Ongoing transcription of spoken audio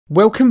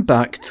Welcome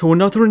back to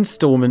another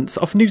instalment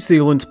of New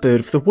Zealand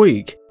Bird of the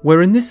Week,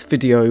 where in this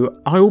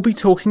video I will be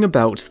talking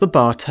about the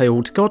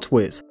bar-tailed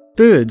godwit,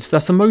 birds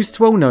that are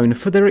most well known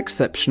for their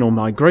exceptional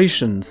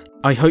migrations.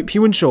 I hope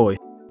you enjoy.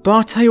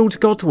 Bar-tailed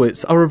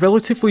godwits are a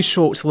relatively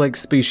short-legged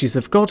species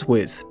of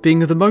godwit, being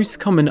the most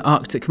common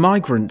Arctic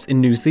migrant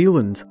in New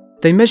Zealand.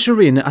 They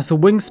measure in at a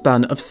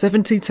wingspan of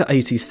 70 to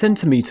 80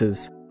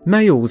 centimetres,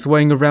 males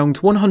weighing around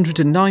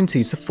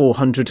 190 to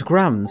 400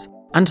 grams,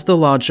 and the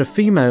larger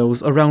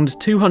females around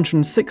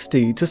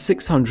 260 to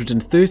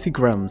 630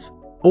 grams,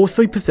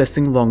 also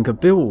possessing longer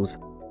bills.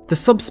 The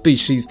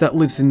subspecies that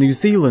lives in New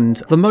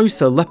Zealand,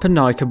 Lamosa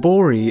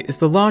leponaicabori, is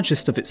the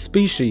largest of its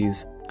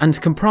species, and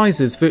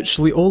comprises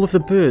virtually all of the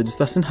birds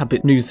that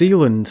inhabit New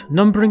Zealand,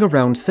 numbering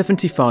around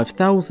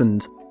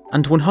 75,000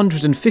 and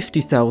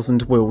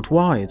 150,000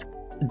 worldwide.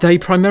 They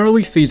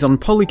primarily feed on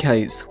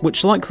polychaetes,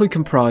 which likely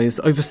comprise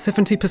over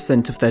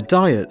 70% of their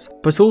diet,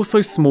 but also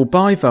small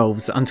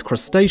bivalves and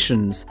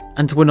crustaceans,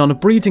 and when on a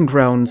breeding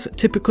ground,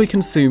 typically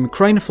consume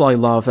cranefly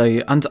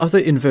larvae and other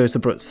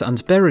invertebrates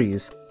and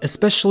berries,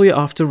 especially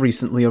after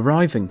recently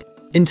arriving.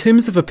 In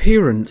terms of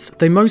appearance,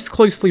 they most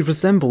closely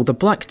resemble the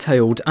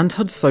black-tailed and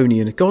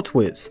Hudsonian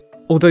godwits,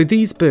 although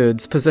these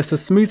birds possess a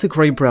smoother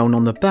grey-brown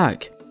on the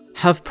back,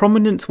 have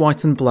prominent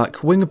white and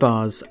black wing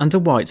bars and a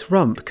white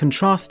rump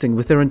contrasting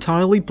with their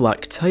entirely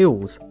black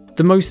tails.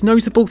 The most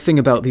notable thing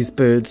about these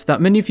birds that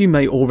many of you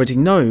may already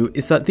know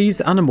is that these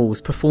animals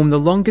perform the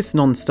longest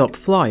non-stop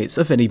flight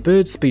of any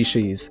bird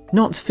species,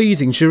 not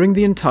feeding during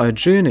the entire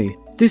journey.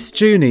 This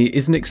journey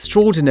is an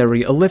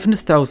extraordinary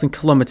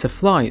 11,000-kilometre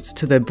flight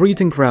to their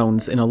breeding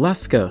grounds in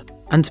Alaska,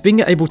 and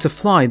being able to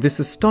fly this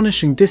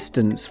astonishing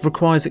distance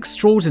requires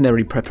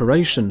extraordinary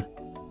preparation.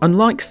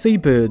 Unlike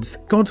seabirds,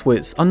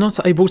 godwits are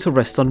not able to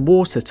rest on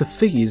water to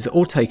feed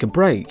or take a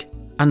break,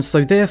 and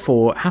so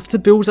therefore have to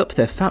build up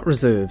their fat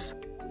reserves.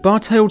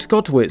 Bar-tailed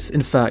godwits,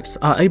 in fact,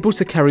 are able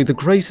to carry the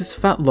greatest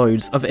fat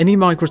loads of any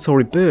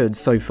migratory bird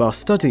so far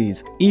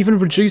studied, even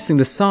reducing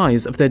the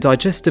size of their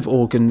digestive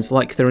organs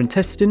like their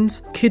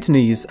intestines,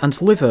 kidneys,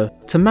 and liver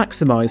to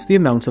maximise the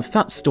amount of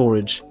fat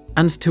storage,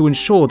 and to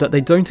ensure that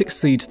they don't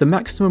exceed the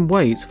maximum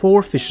weight for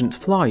efficient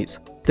flight.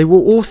 They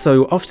will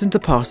also often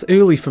depart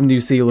early from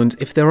New Zealand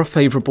if there are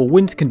favourable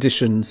wind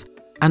conditions,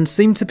 and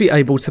seem to be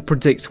able to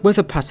predict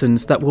weather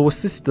patterns that will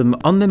assist them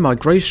on their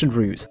migration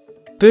route.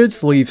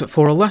 Birds leave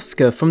for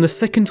Alaska from the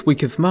second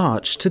week of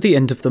March to the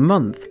end of the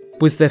month,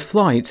 with their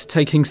flight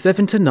taking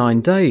 7 to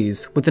 9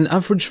 days, with an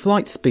average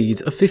flight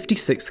speed of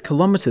 56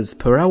 kilometers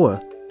per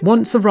hour.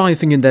 Once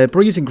arriving in their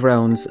breeding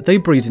grounds, they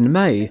breed in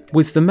May,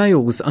 with the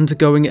males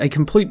undergoing a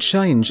complete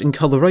change in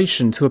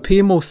coloration to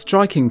appear more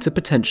striking to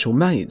potential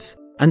mates,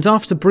 and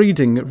after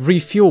breeding,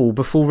 refuel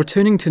before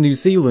returning to New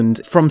Zealand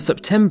from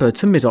September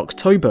to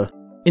mid-October.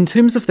 In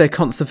terms of their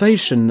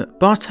conservation,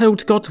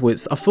 bar-tailed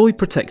godwits are fully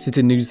protected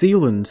in New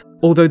Zealand,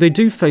 although they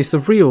do face a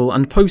real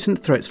and potent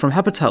threat from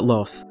habitat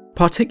loss,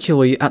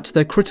 particularly at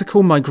their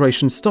critical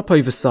migration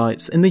stopover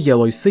sites in the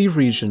Yellow Sea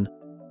region.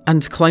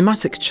 And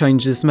climatic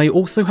changes may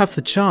also have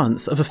the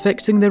chance of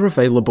affecting their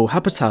available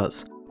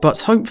habitats, but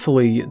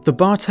hopefully the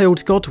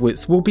bar-tailed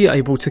godwits will be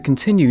able to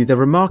continue their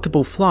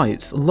remarkable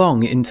flights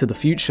long into the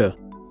future.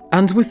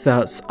 And with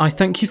that, I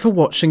thank you for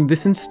watching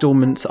this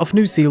instalment of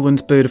New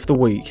Zealand Bird of the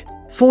Week.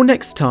 For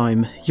next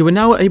time, you are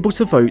now able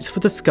to vote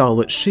for the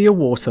scarlet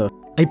shearwater,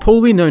 a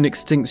poorly known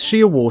extinct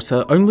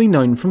shearwater only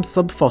known from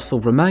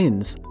subfossil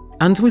remains.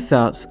 And with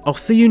that, I'll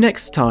see you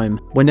next time,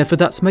 whenever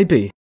that may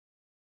be.